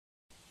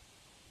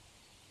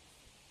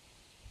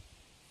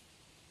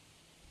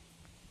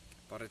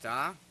Bore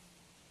da.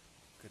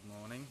 Good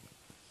morning.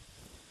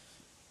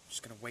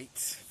 Just going to wait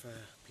for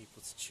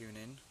people to tune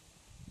in.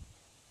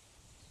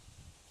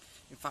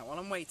 In fact, while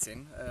I'm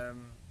waiting,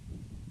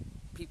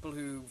 people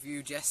who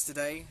viewed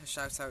yesterday, a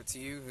shout out to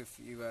you if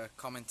you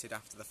commented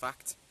after the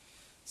fact.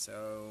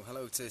 So,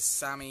 hello to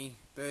Sammy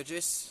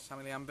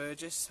Leanne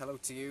Burgess, hello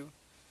to you.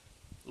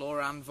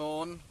 Laura Ann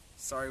Vaughan,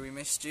 sorry we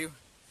missed you.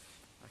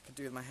 I could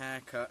do with my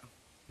haircut. Have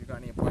you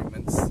got any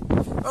appointments?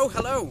 Oh,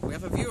 hello! We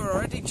have a viewer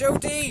already,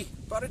 Jodie!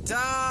 Bore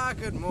da!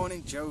 Good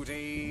morning,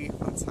 Jodie!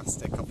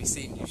 Fantastic, I'll be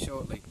seeing you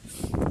shortly.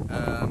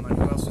 And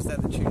who else was there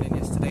that tuned in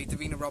yesterday?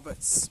 Davina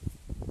Roberts.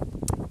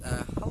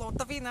 Hello,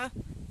 Davina!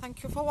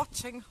 Thank you for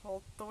watching,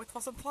 although it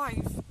wasn't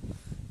live.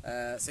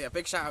 So yeah,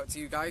 big shout out to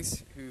you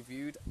guys who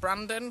viewed.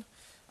 Brandon,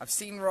 I've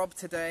seen Rob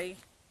today,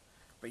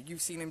 but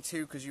you've seen him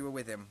too because you were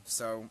with him.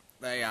 So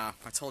there you are.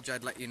 I told you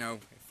I'd let you know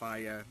if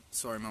I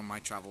saw him on my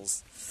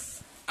travels.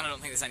 And I don't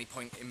think there's any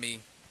point in me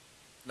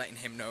letting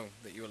him know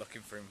that you were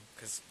looking for him,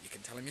 because you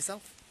can tell him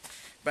yourself.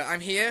 But I'm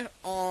here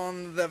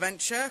on the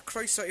Venture,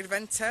 Croeso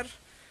Venter.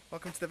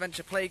 Welcome to the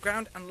Venture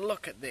Playground, and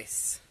look at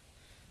this.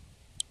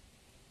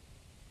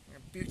 A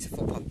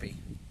beautiful puppy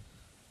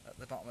at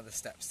the bottom of the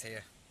steps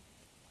here.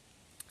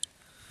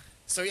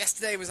 So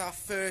yesterday was our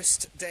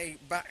first day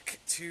back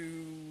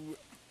to,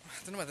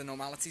 I don't know whether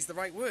normality is the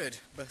right word,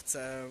 but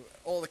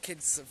all the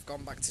kids have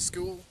gone back to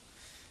school,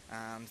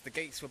 and the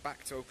gates were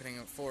back to opening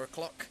at 4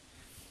 o'clock.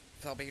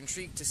 So I'll be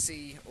intrigued to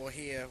see or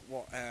hear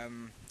what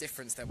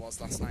difference there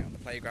was last night on the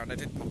playground. I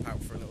did pop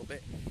out for a little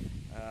bit,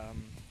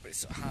 but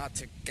it's hard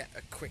to get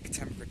a quick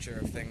temperature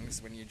of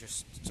things when you're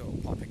just sort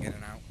of popping in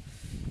and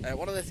out.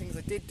 One of the things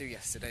I did do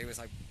yesterday was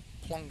I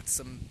plonked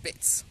some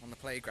bits on the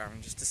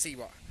playground just to see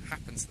what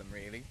happens to them,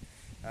 really.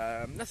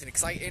 Nothing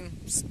exciting,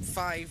 just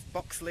 5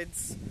 box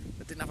lids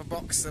that didn't have a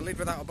box, a lid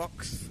without a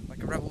box,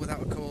 like a rebel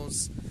without a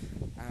cause,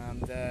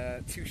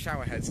 and 2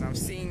 shower heads. And I've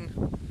seen,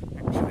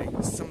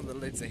 actually, some of the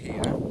lids are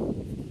here,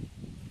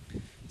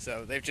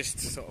 so they've just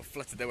sort of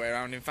fluttered their way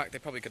around. In fact, they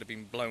probably could have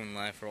been blown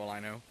there for all I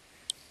know.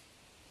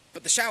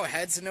 But the shower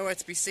heads are nowhere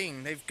to be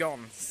seen, they've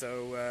gone,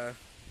 so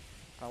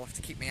I'll have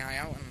to keep my eye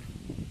out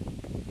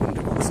and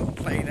wonder what sort of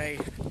play they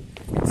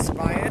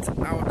inspired.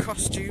 Our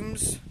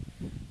costumes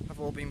have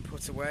all been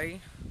put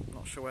away. I'm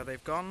not sure where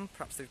they've gone,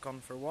 perhaps they've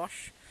gone for a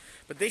wash.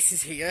 But this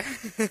is here.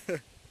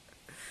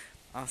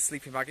 Our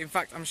sleeping bag. In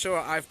fact, I'm sure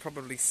I've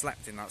probably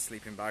slept in that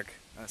sleeping bag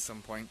at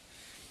some point.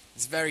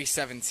 It's very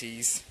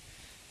 70s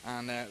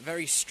and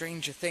very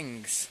Stranger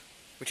Things,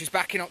 which is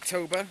back in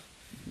October.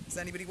 Does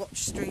anybody watch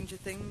Stranger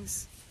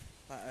Things?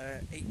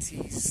 That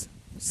 80s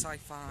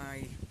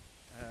sci-fi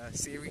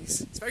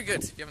series. It's very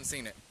good if you haven't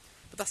seen it.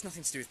 But that's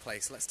nothing to do with play,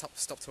 so let's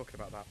stop talking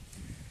about that.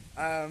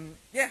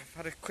 Yeah, I've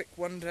had a quick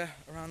wander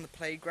around the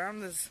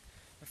playground. There's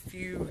a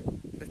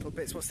few little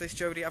bits. What's this,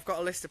 Jodie? I've got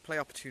a list of play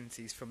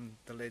opportunities from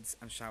the lids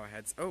and shower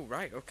heads. Oh,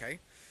 right, okay.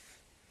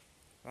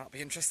 That'll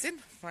be interesting.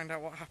 Find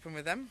out what happened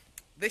with them.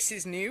 This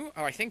is new.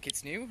 Oh, I think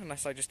it's new,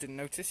 unless I just didn't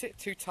notice it.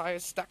 2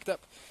 tyres stacked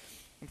up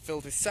and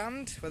filled with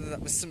sand. Whether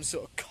that was some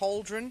sort of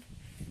cauldron,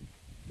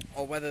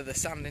 or whether the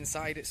sand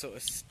inside it sort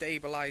of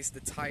stabilised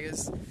the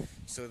tyres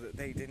so that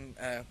they didn't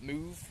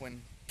move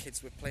when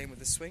kids were playing with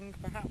the swing,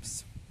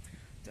 perhaps.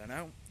 Don't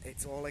know.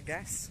 It's all a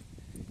guess.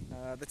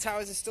 The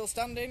towers are still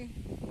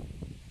standing,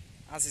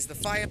 as is the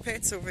fire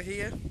pit over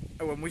here.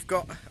 Oh, and we've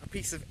got a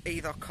piece of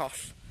Eiddo Coll,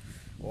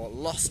 or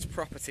lost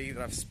property,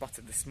 that I've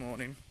spotted this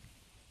morning.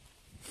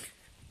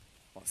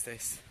 What's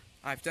this?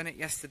 I've done it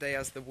yesterday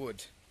as the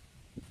wood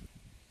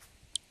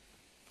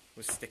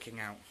was sticking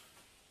out.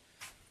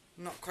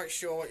 I'm not quite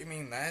sure what you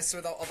mean there.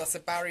 So that's a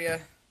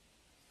barrier.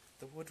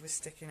 The wood was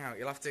sticking out.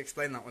 You'll have to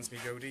explain that one to me,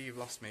 Jodie. You've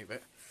lost me a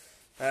bit.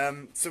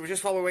 So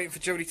just while we're waiting for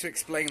Jodie to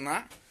explain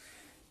that,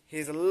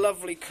 here's a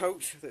lovely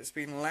coat that's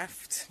been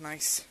left.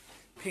 Nice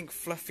pink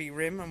fluffy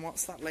rim. And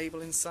what's that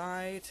label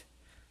inside?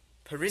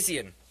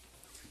 Parisian.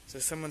 So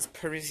someone's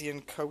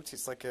Parisian coat.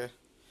 It's like a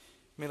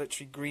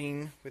military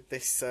green with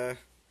this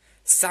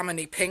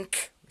salmony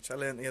pink, which I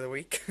learnt the other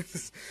week.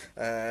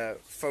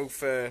 Faux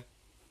fur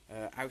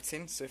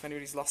outing. So if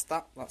anybody's lost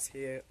that, that's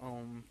here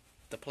on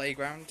the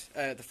playground,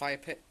 the fire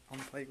pit on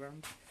the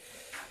playground.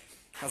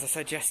 As I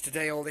said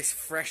yesterday, all this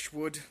fresh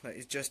wood that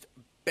is just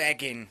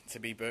begging to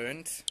be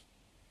burned,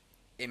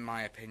 in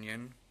my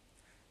opinion.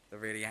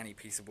 Really any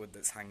piece of wood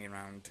that's hanging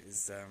around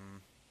is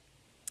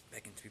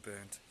begging to be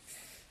burned.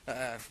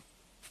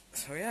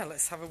 So yeah,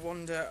 let's have a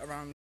wander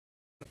around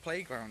the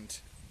playground.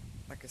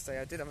 Like I say,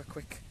 I did have a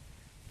quick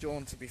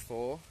jaunter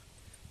before.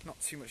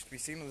 Not too much to be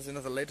seen. There's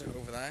another lid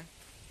over there.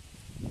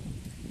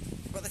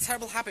 I've got the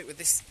terrible habit with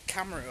this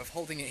camera of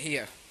holding it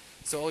here,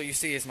 so all you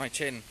see is my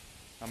chin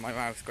and my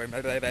mouth going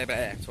blah, blah, blah,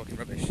 blah, talking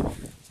rubbish.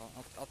 So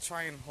I'll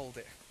try and hold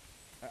it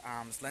at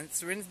arm's length.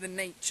 So we're into the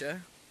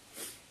nature.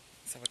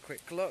 Let's have a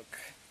quick look.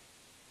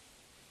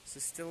 So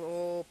still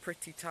all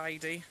pretty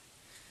tidy.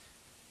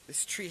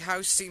 This tree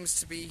house seems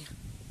to be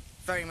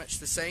very much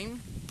the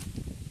same.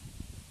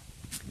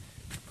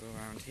 Go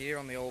around here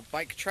on the old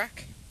bike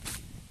track,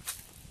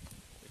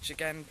 which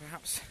again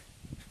perhaps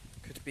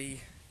could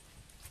be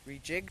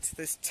rejigged.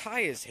 There's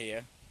tyres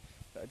here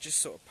that are just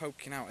sort of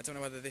poking out. I don't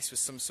know whether this was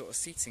some sort of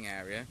seating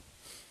area.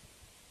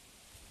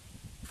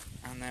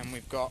 And then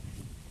we've got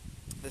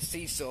the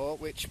seesaw,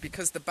 which,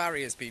 because the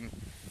barrier's been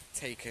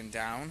taken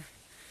down,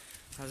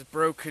 has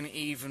broken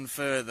even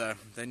further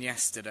than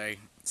yesterday.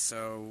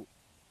 So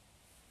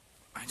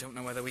I don't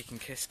know whether we can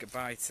kiss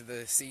goodbye to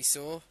the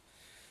seesaw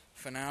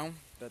for now,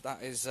 but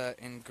that is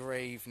in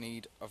grave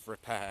need of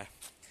repair.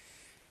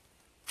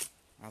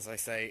 As I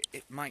say,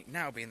 it might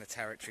now be in the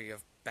territory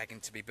of begging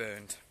to be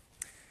burned.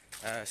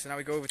 So now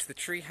we go over to the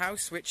tree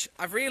house, which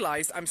I've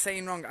realised I'm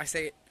saying wrong. I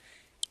say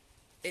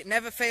it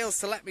never fails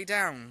to let me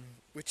down,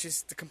 which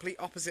is the complete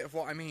opposite of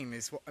what I mean.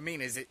 What I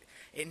mean is it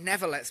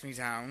never lets me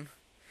down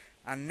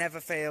and never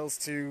fails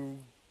to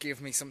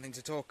give me something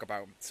to talk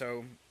about.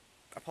 So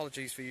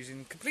apologies for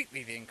using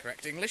completely the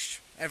incorrect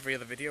English every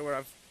other video where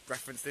I've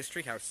referenced this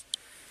treehouse.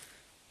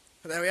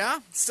 But there we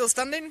are, still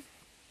standing.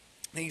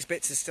 These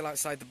bits are still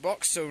outside the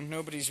box, so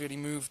nobody's really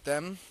moved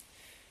them.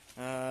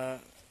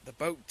 The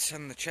boat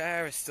and the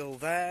chair are still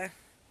there.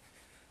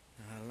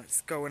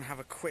 Let's go and have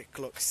a quick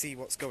look, see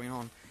what's going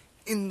on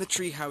in the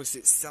treehouse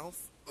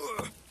itself.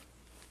 Ugh.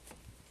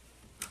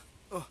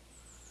 Oh.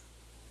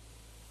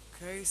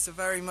 Okay, so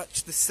very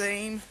much the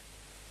same.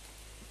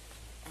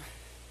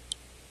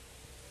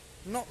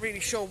 Not really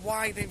sure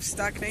why they've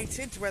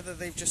stagnated, whether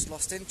they've just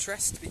lost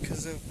interest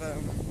because of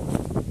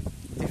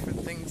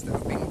different things that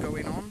have been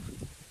going on.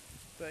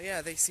 But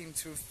yeah, they seem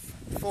to have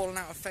fallen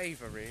out of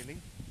favour, really.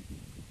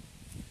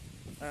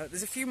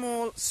 There's a few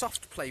more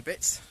soft play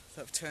bits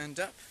that have turned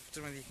up.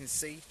 Don't know whether you can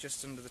see,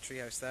 just under the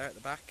treehouse there at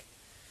the back.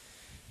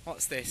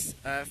 What's this?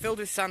 Filled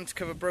with sand to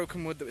cover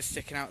broken wood that was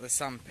sticking out of the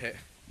sand pit.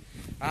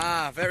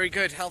 Ah, very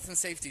good. Health and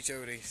safety,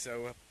 Jodie.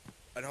 So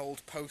an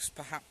old post,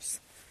 perhaps,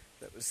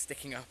 that was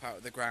sticking up out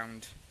of the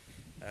ground.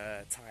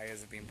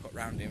 Tyres have been put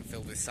round it and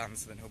filled with sand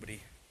so that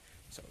nobody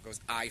sort of goes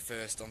eye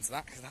first onto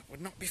that, because that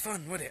would not be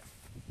fun, would it?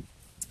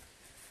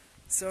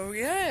 So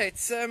yeah,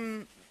 it's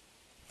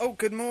oh,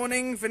 good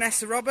morning,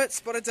 Vanessa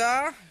Roberts,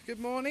 Borodar. Good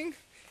morning.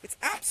 It's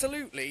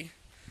absolutely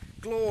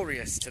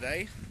glorious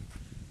today.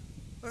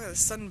 Look at the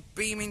sun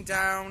beaming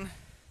down.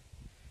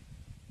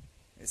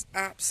 It's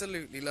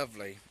absolutely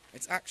lovely.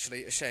 It's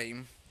actually a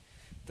shame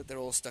that they're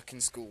all stuck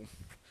in school.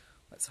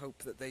 Let's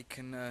hope that they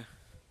can, that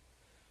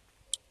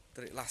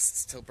it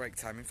lasts till break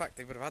time. In fact,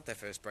 they would have had their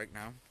first break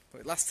now,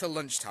 but it lasts till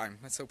lunchtime.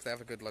 Let's hope they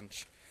have a good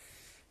lunch.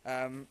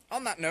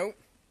 On that note,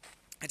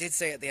 I did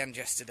say at the end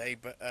yesterday,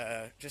 but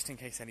just in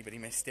case anybody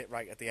missed it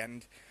right at the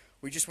end,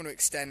 we just want to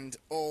extend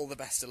all the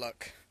best of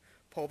luck,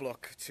 poor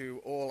luck,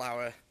 to all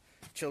our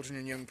children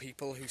and young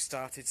people who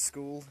started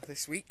school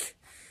this week,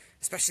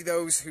 especially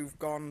those who've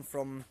gone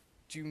from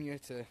junior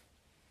to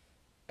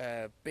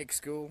big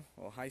school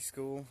or high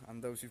school,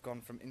 and those who've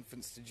gone from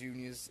infants to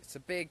juniors. It's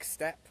a big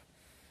step,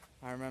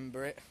 I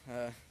remember it.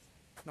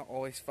 Not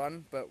always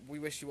fun, but we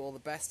wish you all the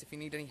best. If you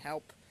need any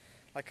help,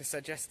 like I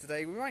said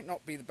yesterday, we might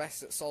not be the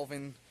best at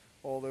solving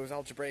all those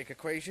algebraic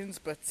equations,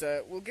 but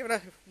we'll give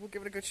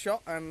it a good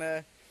shot,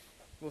 and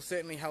we'll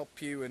certainly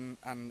help you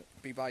and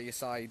be by your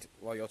side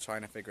while you're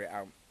trying to figure it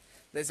out.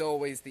 There's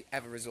always the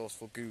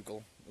ever-resourceful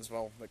Google as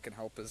well that can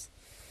help us.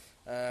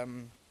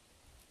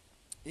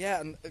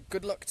 Yeah, and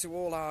good luck to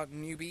all our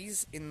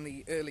newbies in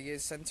the Early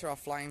Years Centre, our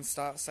Flying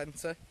Start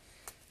Centre.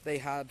 They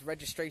had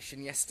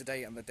registration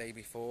yesterday and the day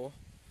before,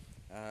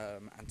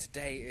 and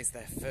today is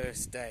their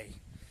first day.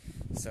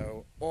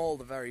 So all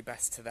the very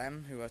best to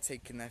them who are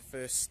taking their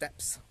first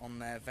steps on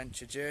their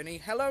venture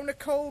journey. Hello,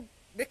 Nicole.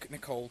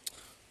 Nicole.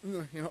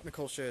 You're not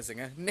Nicole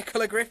Scherzinger.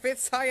 Nicola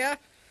Griffiths, hiya.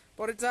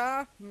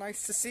 Borodar,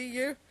 nice to see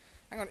you.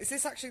 Hang on, is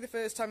this actually the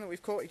first time that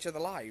we've caught each other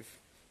live?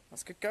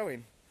 That's good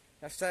going.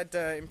 I've said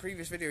in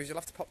previous videos you'll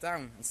have to pop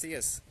down and see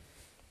us.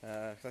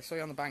 'Cause I saw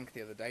you on the bank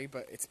the other day,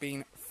 but it's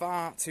been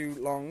far too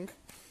long.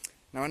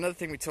 Now, another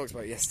thing we talked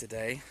about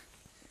yesterday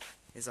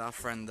is our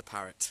friend the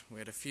parrot. We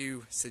had a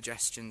few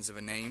suggestions of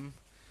a name.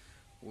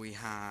 We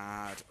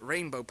had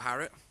Rainbow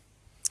Parrot,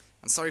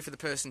 and sorry for the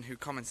person who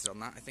commented on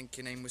that. I think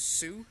your name was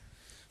Sue.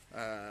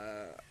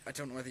 I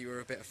don't know whether you were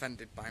a bit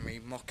offended by me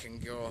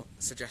mocking your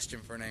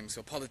suggestion for a name, so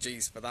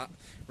apologies for that.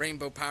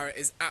 Rainbow Parrot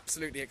is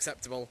absolutely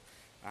acceptable,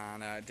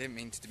 and I didn't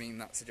mean to demean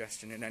that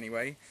suggestion in any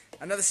way.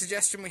 Another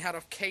suggestion we had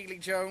of Kaylee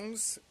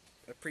Jones,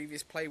 a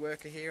previous play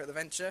worker here at the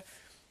Venture,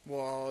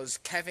 was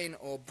Kevin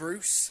or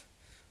Bruce.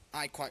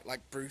 I quite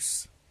like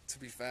Bruce, to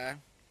be fair.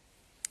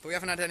 But we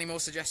haven't had any more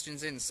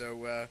suggestions in,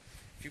 so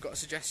if you've got a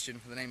suggestion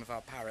for the name of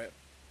our parrot,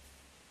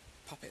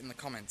 pop it in the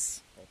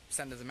comments, or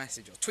send us a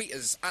message, or tweet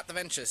us at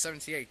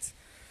TheVenture78.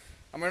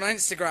 And we're on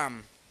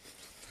Instagram.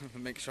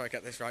 Make sure I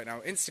get this right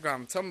now.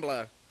 Instagram,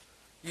 Tumblr,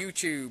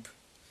 YouTube.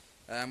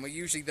 We're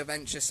usually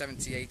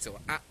TheVenture78 or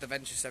at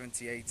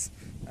TheVenture78.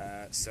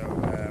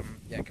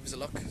 Yeah, give us a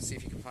look, see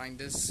if you can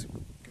find us.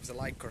 Give us a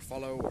like or a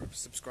follow or a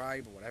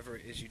subscribe or whatever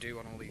it is you do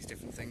on all these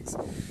different things,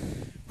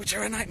 which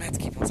are a nightmare to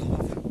keep on top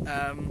of.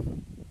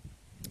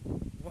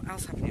 What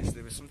else happened yesterday?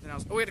 There was something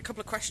else. Oh, we had a couple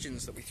of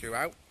questions that we threw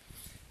out.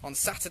 On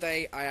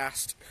Saturday, I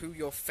asked who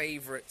your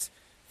favourite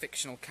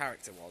fictional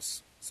character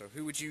was. So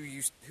who would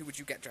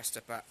you get dressed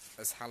up at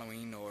as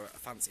Halloween or a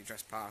fancy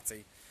dress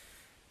party?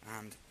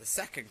 And the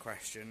second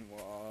question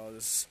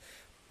was,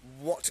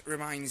 what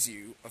reminds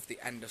you of the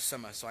end of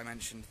summer? So I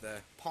mentioned the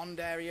pond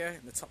area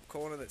in the top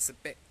corner that's a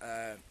bit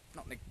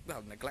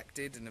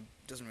neglected and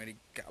doesn't really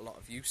get a lot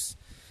of use.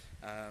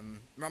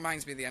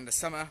 Reminds me of the end of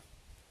summer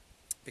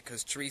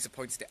because Teresa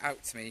pointed it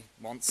out to me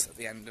once at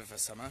the end of a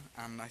summer,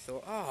 and I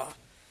thought, oh,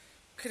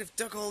 could have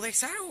dug all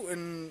this out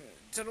and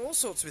done all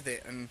sorts with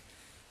it, and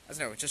I don't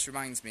know, it just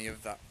reminds me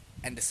of that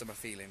end of summer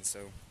feeling.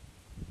 So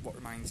what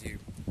reminds you?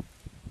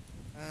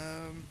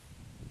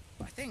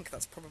 I think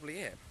that's probably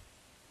it.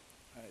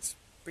 It's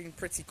been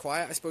pretty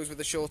quiet, I suppose. With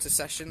a shorter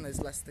session,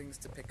 there's less things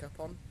to pick up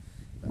on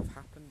that have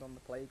happened on the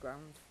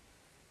playground.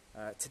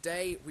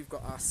 Today we've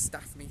got our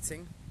staff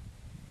meeting,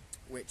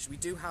 which we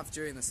do have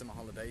during the summer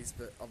holidays,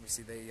 but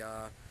obviously they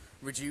are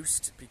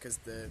reduced because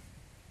the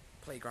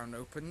playground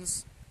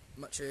opens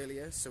much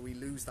earlier, so we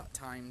lose that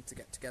time to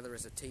get together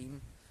as a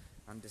team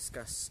and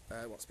discuss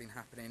what's been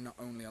happening not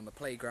only on the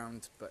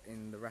playground but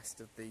in the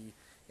rest of the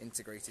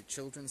integrated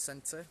children's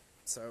centre.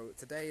 So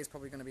today is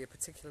probably going to be a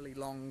particularly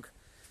long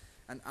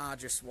and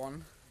arduous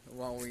one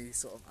while we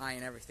sort of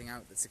iron everything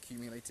out that's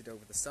accumulated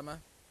over the summer.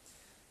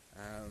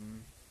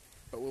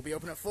 But we'll be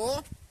open at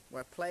 4,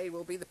 where play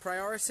will be the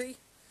priority,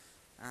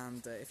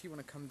 and if you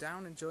want to come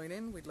down and join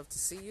in, we'd love to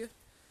see you.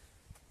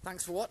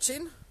 Thanks for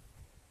watching,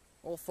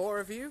 all 4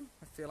 of you.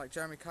 I feel like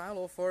Jeremy Kyle,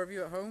 all 4 of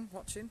you at home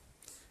watching.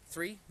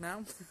 3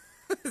 now.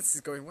 This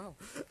is going well.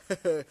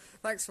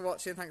 Thanks for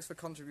watching, thanks for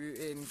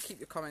contributing, keep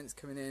your comments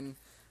coming in,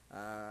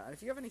 and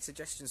if you have any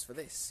suggestions for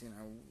this, you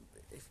know,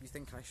 if you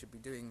think I should be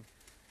doing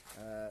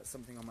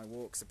something on my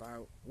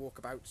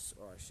walkabouts,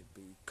 or I should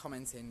be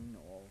commenting,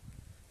 or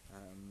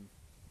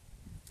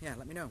yeah,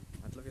 let me know.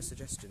 I'd love your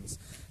suggestions.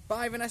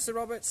 Bye Vanessa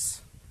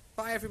Roberts,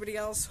 bye everybody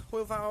else,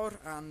 hwyl fawr,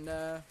 and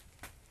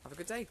have a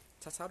good day.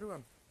 Ta-ta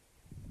everyone.